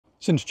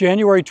Since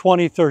January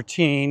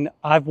 2013,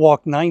 I've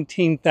walked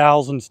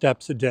 19,000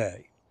 steps a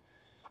day.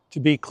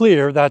 To be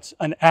clear, that's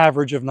an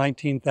average of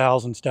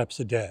 19,000 steps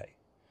a day.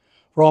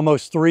 For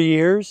almost 3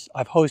 years,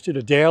 I've hosted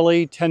a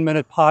daily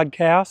 10-minute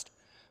podcast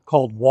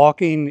called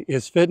Walking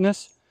is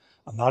Fitness.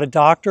 I'm not a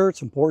doctor.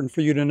 It's important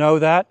for you to know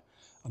that.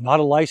 I'm not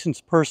a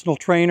licensed personal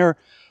trainer,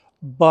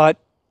 but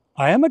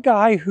I am a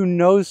guy who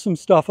knows some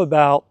stuff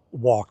about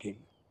walking.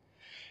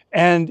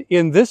 And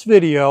in this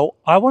video,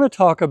 I want to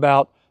talk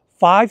about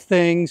 5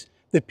 things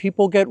that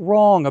people get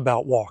wrong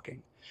about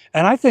walking.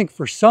 And I think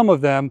for some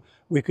of them,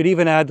 we could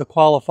even add the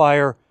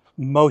qualifier,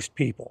 most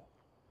people.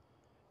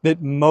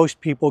 That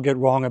most people get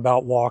wrong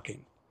about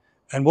walking.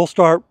 And we'll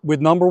start with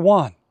number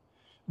 1,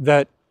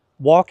 that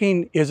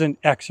walking isn't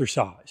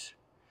exercise.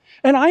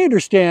 And I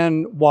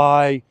understand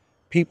why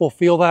people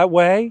feel that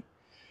way.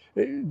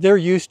 They're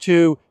used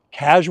to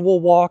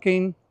casual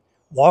walking,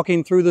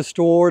 walking through the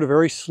store at a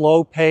very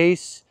slow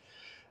pace,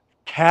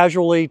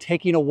 casually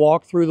taking a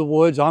walk through the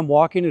woods. I'm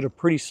walking at a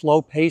pretty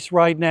slow pace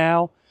right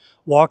now,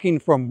 walking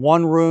from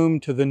one room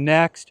to the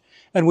next.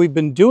 And we've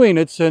been doing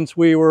it since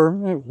we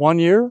were 1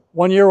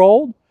 year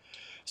old.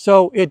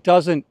 So it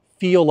doesn't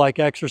feel like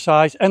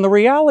exercise. And the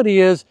reality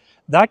is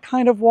that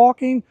kind of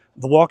walking,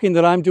 the walking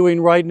that I'm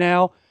doing right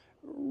now,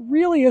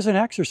 really isn't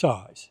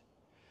exercise.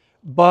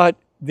 But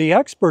the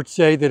experts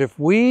say that if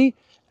we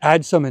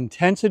add some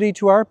intensity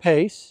to our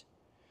pace,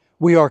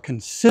 we are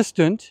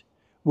consistent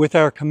with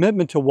our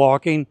commitment to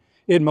walking,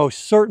 it most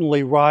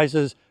certainly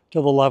rises to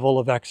the level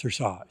of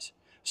exercise.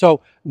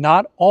 So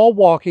not all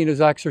walking is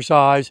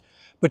exercise,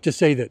 but to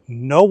say that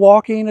no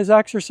walking is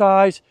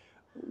exercise,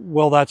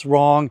 well, that's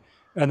wrong.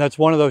 And that's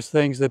one of those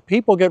things that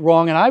people get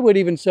wrong. And I would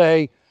even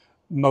say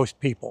most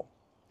people.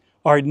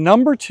 All right,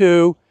 number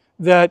 2,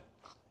 that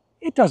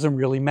it doesn't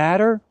really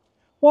matter.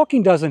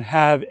 Walking doesn't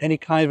have any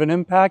kind of an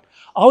impact.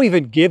 I'll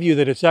even give you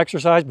that it's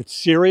exercise, but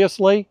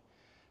seriously,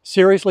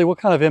 what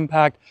kind of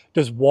impact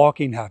does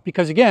walking have?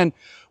 Because again,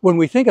 when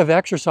we think of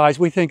exercise,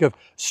 we think of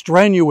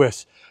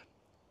strenuous,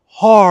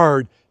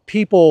 hard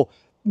people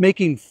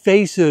making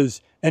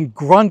faces and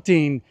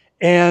grunting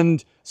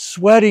and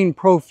sweating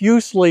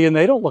profusely, and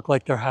they don't look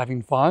like they're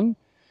having fun.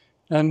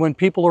 And when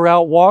people are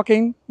out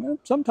walking,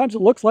 sometimes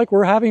it looks like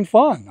we're having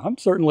fun. I'm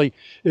certainly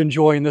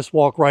enjoying this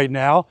walk right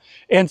now.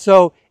 And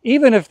so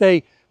even if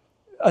they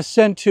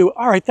assent to,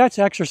 all right, that's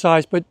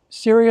exercise, but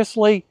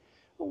seriously,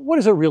 what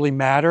does it really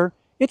matter?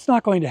 It's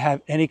not going to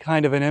have any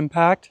kind of an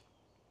impact.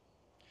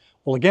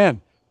 Well,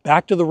 again,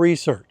 back to the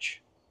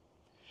research.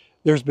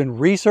 There's been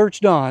research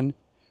done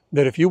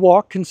that if you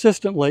walk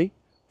consistently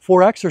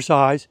for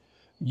exercise,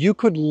 you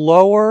could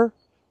lower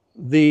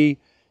the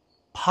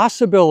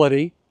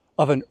possibility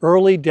of an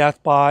early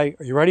death by,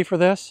 are you ready for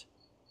this?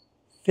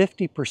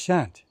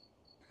 50%.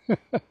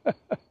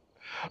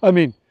 I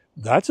mean,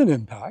 that's an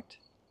impact.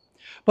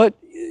 But,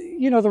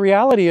 you know, the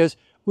reality is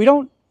we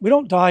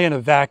don't die in a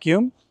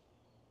vacuum.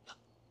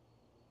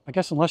 I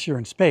guess unless you're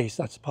in space,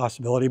 that's a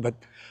possibility, but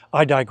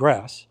I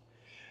digress.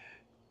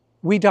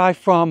 We die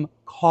from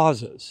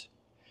causes.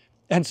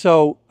 And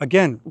so,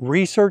 again,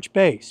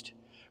 research-based,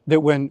 that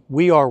when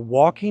we are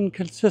walking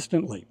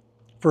consistently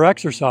for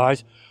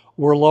exercise,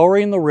 we're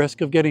lowering the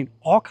risk of getting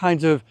all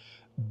kinds of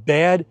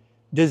bad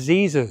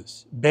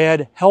diseases,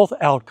 bad health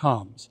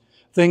outcomes,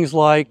 things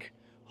like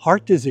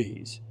heart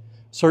disease,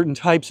 certain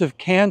types of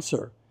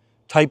cancer,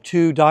 type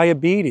 2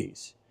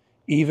 diabetes,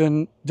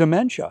 even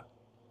dementia.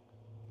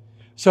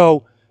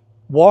 So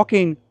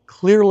walking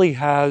clearly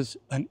has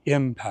an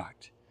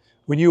impact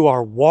when you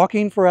are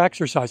walking for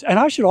exercise. And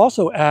I should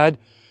also add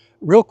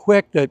real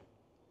quick that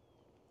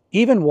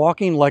even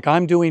walking like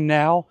I'm doing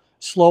now,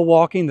 slow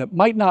walking that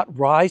might not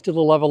rise to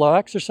the level of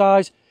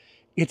exercise,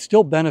 it's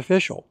still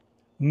beneficial.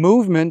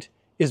 Movement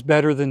is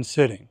better than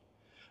sitting.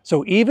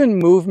 So even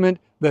movement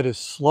that is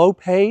slow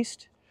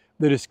paced,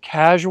 that is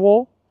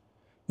casual,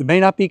 that may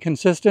not be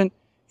consistent,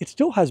 it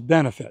still has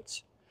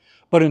benefits.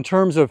 But in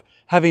terms of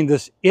having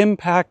this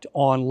impact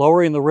on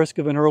lowering the risk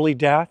of an early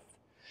death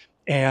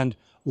and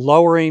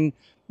lowering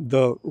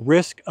the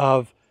risk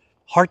of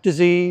heart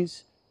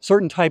disease,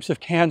 certain types of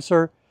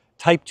cancer,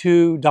 type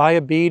 2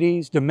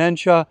 diabetes,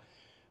 dementia,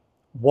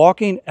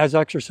 walking as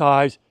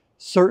exercise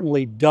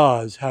certainly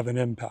does have an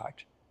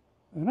impact.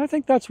 And I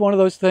think that's one of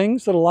those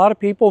things that a lot of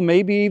people,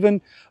 maybe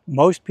even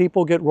most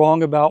people, get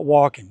wrong about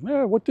walking.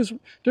 What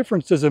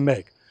difference does it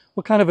make?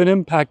 What kind of an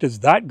impact is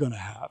that going to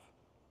have?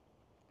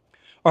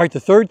 All right,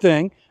 the third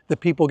thing that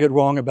people get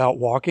wrong about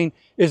walking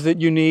is that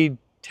you need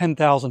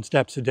 10,000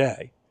 steps a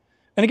day.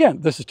 And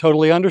again, this is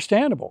totally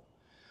understandable.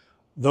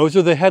 Those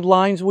are the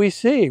headlines we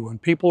see when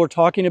people are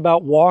talking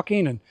about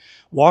walking and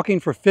walking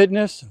for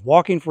fitness, and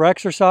walking for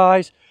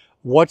exercise.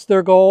 What's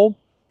their goal?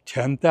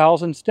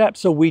 10,000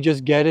 steps. So we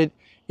just get it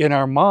in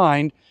our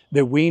mind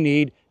that we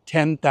need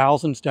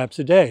 10,000 steps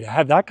a day. To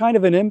have that kind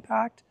of an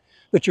impact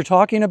that you're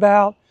talking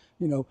about,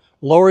 you know,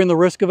 lowering the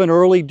risk of an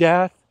early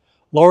death,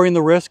 lowering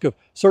the risk of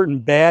certain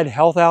bad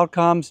health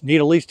outcomes, need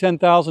at least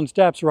 10,000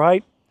 steps,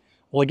 right?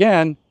 Well,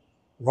 again,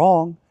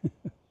 wrong.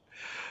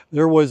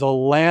 There was a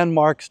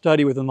landmark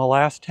study within the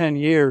last 10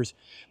 years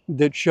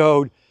that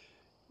showed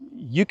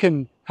you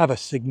can have a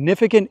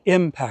significant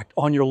impact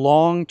on your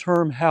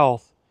long-term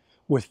health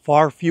with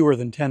far fewer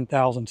than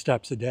 10,000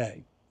 steps a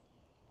day.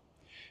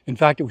 In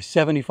fact, it was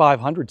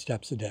 7,500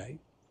 steps a day.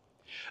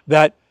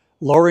 That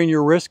lowering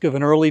your risk of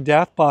an early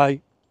death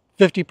by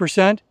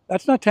 50%,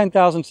 that's not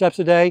 10,000 steps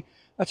a day,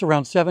 that's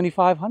around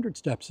 7,500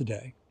 steps a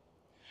day.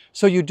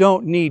 So you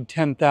don't need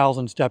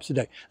 10,000 steps a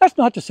day. That's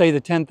not to say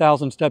that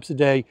 10,000 steps a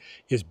day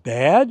is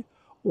bad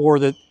or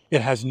that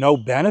it has no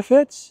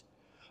benefits,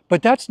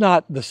 but that's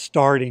not the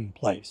starting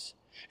place.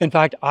 In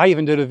fact, I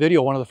even did a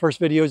video, one of the first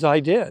videos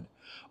I did,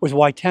 was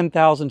why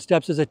 10,000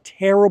 steps is a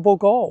terrible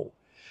goal.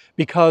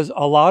 Because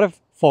a lot of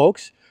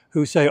folks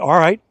who say, all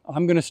right,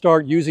 I'm going to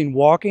start using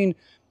walking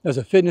as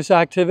a fitness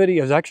activity,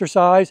 as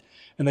exercise,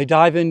 and they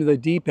dive into the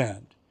deep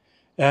end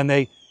and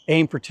they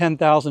aim for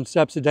 10,000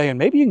 steps a day. And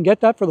maybe you can get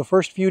that for the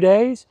first few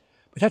days,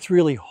 but that's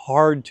really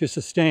hard to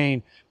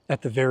sustain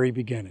at the very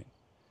beginning.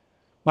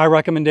 My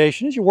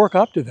recommendation is you work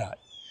up to that.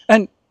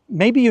 And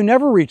maybe you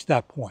never reach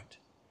that point.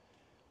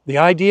 The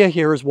idea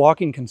here is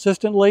walking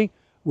consistently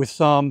with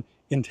some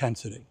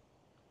intensity.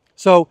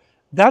 So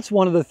that's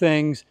one of the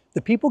things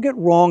that people get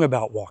wrong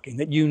about walking,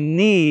 that you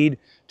need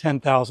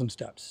 10,000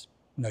 steps.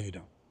 No, you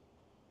don't.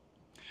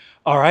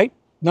 All right,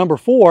 number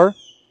 4,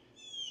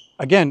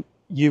 again,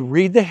 you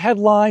read the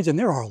headlines and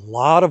there are a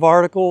lot of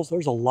articles.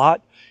 There's a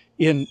lot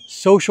in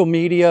social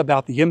media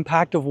about the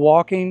impact of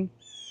walking.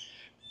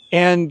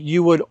 And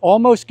you would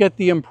almost get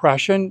the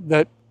impression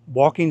that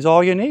walking's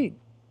all you need.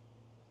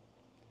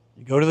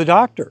 You go to the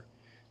doctor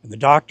and the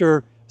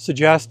doctor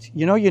suggests,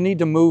 you know, you need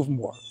to move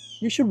more.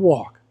 You should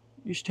walk.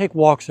 You should take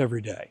walks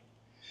every day.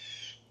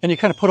 And you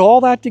kind of put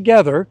all that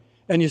together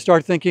and you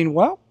start thinking,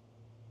 well,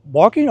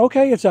 walking,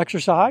 okay, it's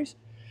exercise.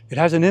 It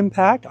has an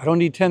impact. I don't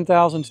need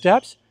 10,000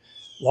 steps.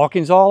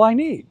 Walking's all I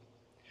need.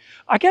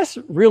 I guess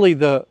really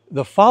the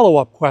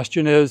follow-up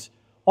question is,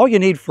 all you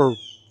need for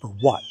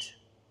what?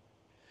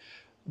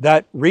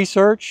 That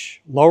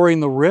research, lowering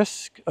the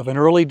risk of an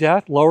early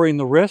death, lowering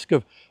the risk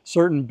of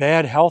certain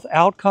bad health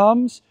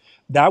outcomes,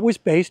 that was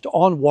based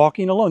on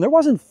walking alone. There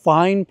wasn't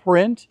fine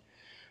print,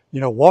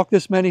 you know, walk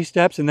this many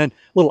steps and then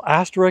a little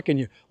asterisk and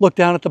you look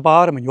down at the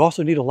bottom and you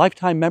also need a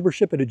lifetime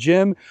membership at a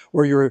gym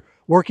where you're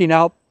working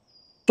out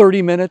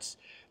 30 minutes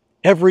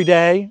every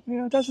day. You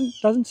know, it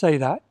doesn't say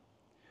that.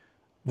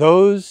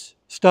 Those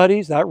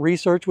studies, that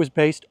research was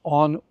based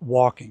on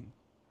walking.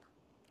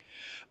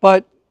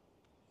 But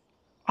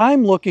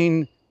I'm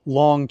looking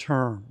long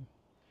term,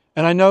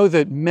 and I know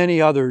that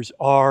many others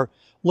are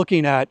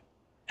looking at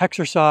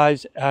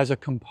exercise as a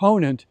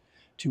component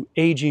to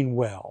aging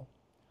well.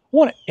 I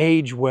want to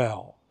age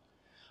well.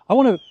 I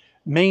want to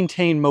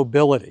maintain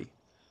mobility.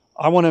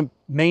 I want to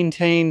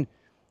maintain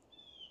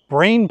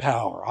brain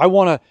power. I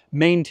want to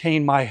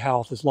maintain my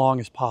health as long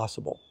as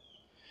possible.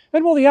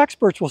 And well, the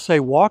experts will say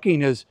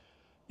walking is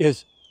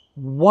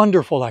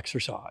wonderful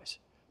exercise,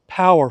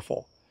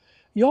 powerful.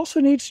 You also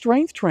need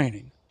strength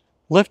training,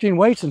 lifting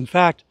weights. In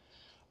fact,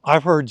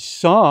 I've heard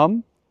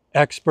some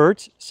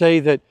experts say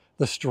that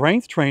the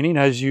strength training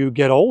as you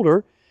get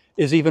older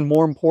is even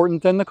more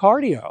important than the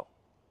cardio.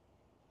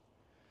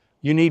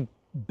 You need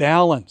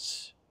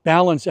balance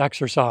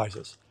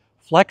exercises,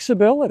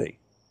 flexibility.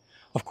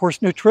 Of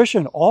course,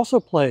 nutrition also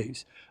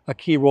plays a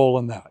key role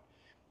in that,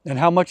 and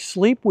how much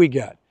sleep we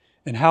get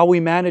and how we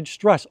manage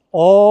stress.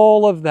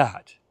 All of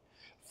that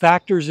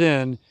factors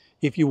in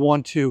if you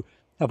want to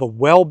have a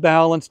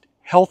well-balanced,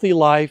 healthy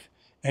life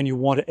and you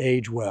want to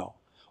age well.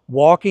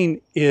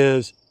 Walking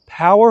is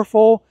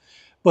powerful,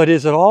 but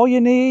is it all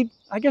you need?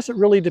 I guess it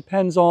really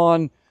depends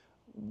on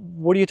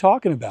what are you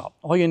talking about?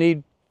 All you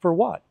need for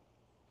what?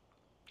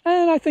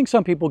 And I think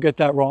some people get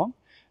that wrong,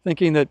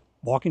 thinking that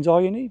walking's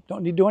all you need.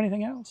 Don't need to do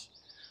anything else.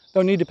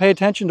 Don't need to pay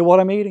attention to what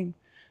I'm eating.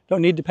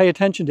 Don't need to pay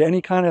attention to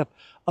any kind of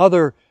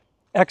other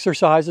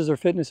exercises or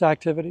fitness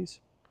activities.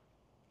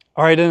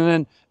 All right, and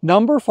then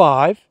number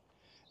 5,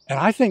 and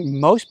I think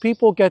most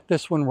people get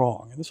this one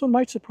wrong, and this one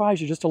might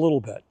surprise you just a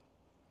little bit.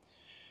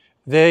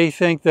 They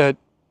think that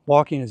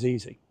walking is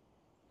easy.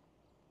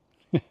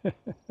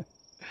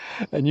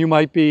 And you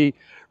might be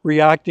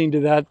reacting to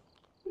that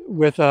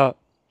with a,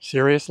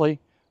 seriously?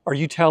 Are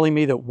you telling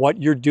me that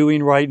what you're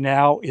doing right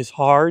now is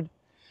hard?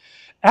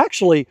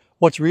 Actually,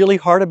 what's really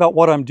hard about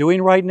what I'm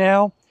doing right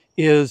now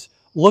is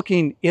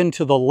looking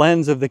into the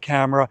lens of the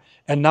camera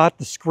and not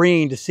the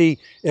screen to see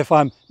if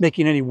I'm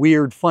making any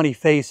weird, funny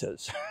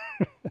faces.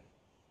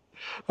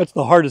 That's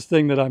the hardest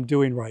thing that I'm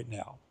doing right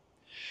now.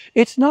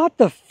 It's not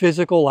the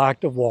physical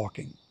act of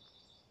walking.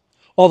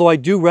 Although I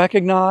do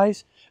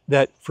recognize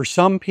that for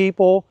some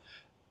people,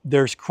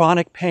 there's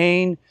chronic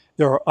pain.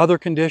 There are other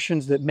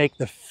conditions that make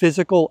the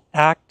physical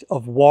act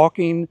of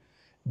walking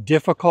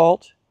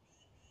difficult.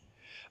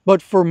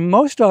 But for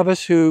most of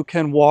us who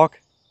can walk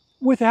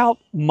without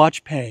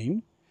much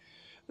pain,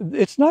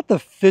 it's not the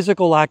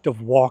physical act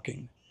of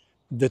walking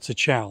that's a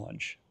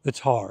challenge, that's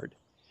hard.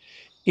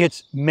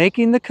 It's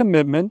making the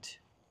commitment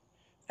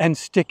and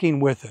sticking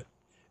with it,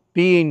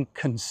 being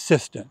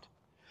consistent.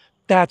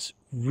 That's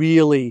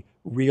really,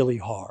 really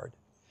hard.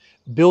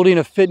 building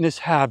a fitness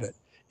habit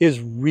is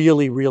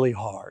really, really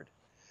hard.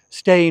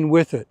 Staying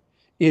with it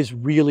is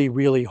really,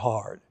 really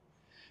hard.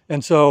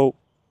 And so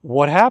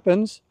what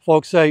happens?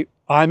 Folks say,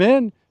 I'm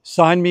in,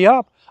 sign me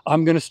up.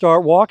 I'm going to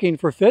start walking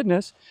for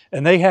fitness.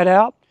 And they head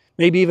out,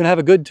 maybe even have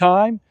a good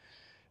time.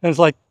 And it's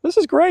like, this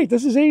is great,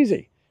 this is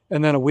easy.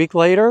 And then a week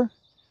later,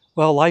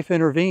 well, life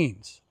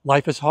intervenes.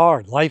 Life is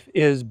hard, life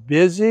is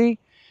busy,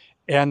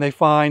 and they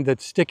find that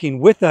sticking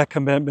with that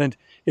commitment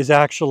is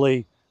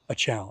actually a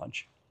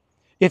challenge.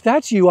 If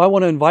that's you, I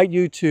want to invite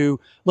you to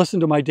listen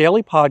to my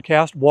daily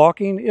podcast,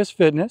 Walking is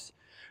Fitness.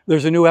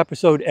 There's a new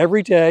episode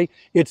every day.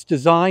 It's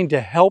designed to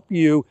help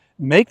you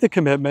make the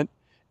commitment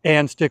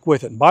and stick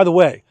with it. And by the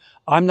way,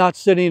 I'm not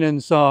sitting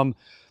in some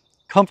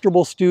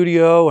comfortable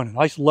studio and a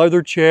nice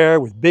leather chair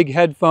with big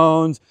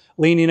headphones,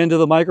 leaning into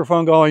the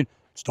microphone going,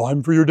 it's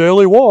time for your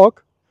daily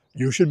walk.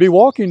 You should be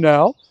walking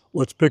now.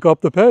 Let's pick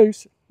up the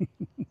pace.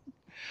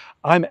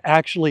 I'm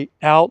actually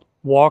out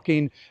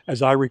walking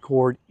as I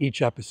record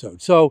each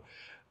episode. So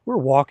we're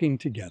walking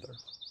together.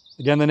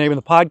 Again, the name of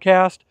the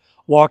podcast,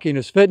 Walking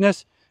is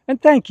Fitness,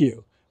 and thank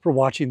you for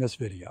watching this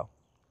video.